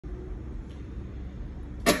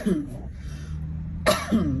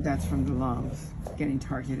That's from the lungs getting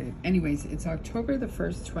targeted. Anyways, it's October the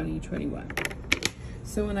 1st, 2021.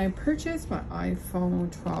 So when I purchased my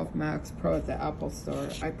iPhone 12 Max Pro at the Apple store,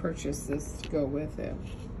 I purchased this to go with it.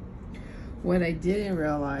 What I didn't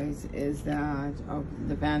realize is that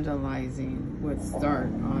the vandalizing would start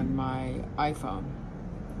on my iPhone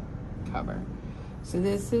cover. So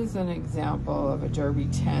this is an example of a derby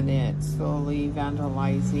tenant slowly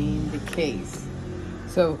vandalizing the case.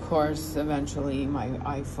 So of course, eventually my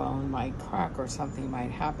iPhone might crack or something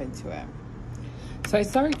might happen to it. So I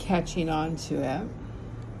started catching on to it.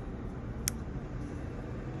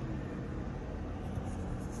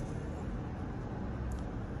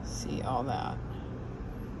 See all that.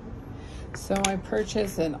 So I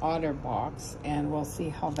purchased an Otter Box, and we'll see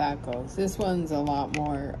how that goes. This one's a lot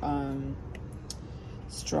more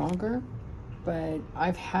stronger, but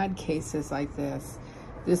I've had cases like this.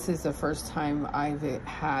 This is the first time I've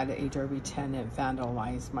had a derby tenant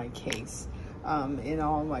vandalize my case. In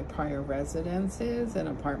all my prior residences and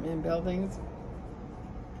apartment buildings,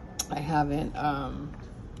 I haven't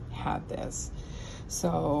had this.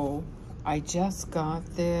 So I just got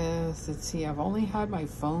this. Let's see, I've only had my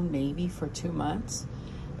phone maybe for 2 months,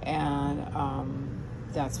 and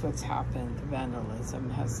that's what's happened. The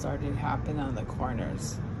vandalism has started happening on the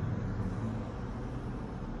corners.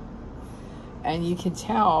 And you can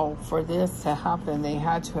tell for this to happen, they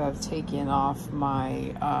had to have taken off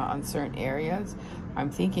my, on certain areas,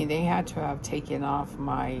 I'm thinking they had to have taken off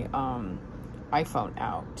my iPhone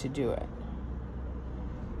out to do it.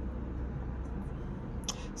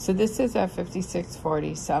 So this is at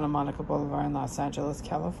 5640 Santa Monica Boulevard in Los Angeles,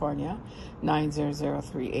 California,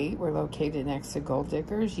 90038. We're located next to Gold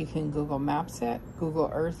Diggers. You can Google Maps it,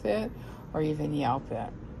 Google Earth it, or even Yelp it.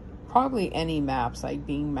 Probably any maps, like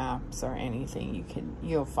Bing Maps or anything,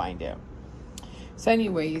 you'll find it. So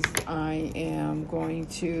anyways, I am going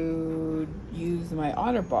to use my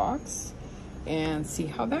Otter Box and see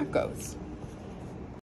how that goes.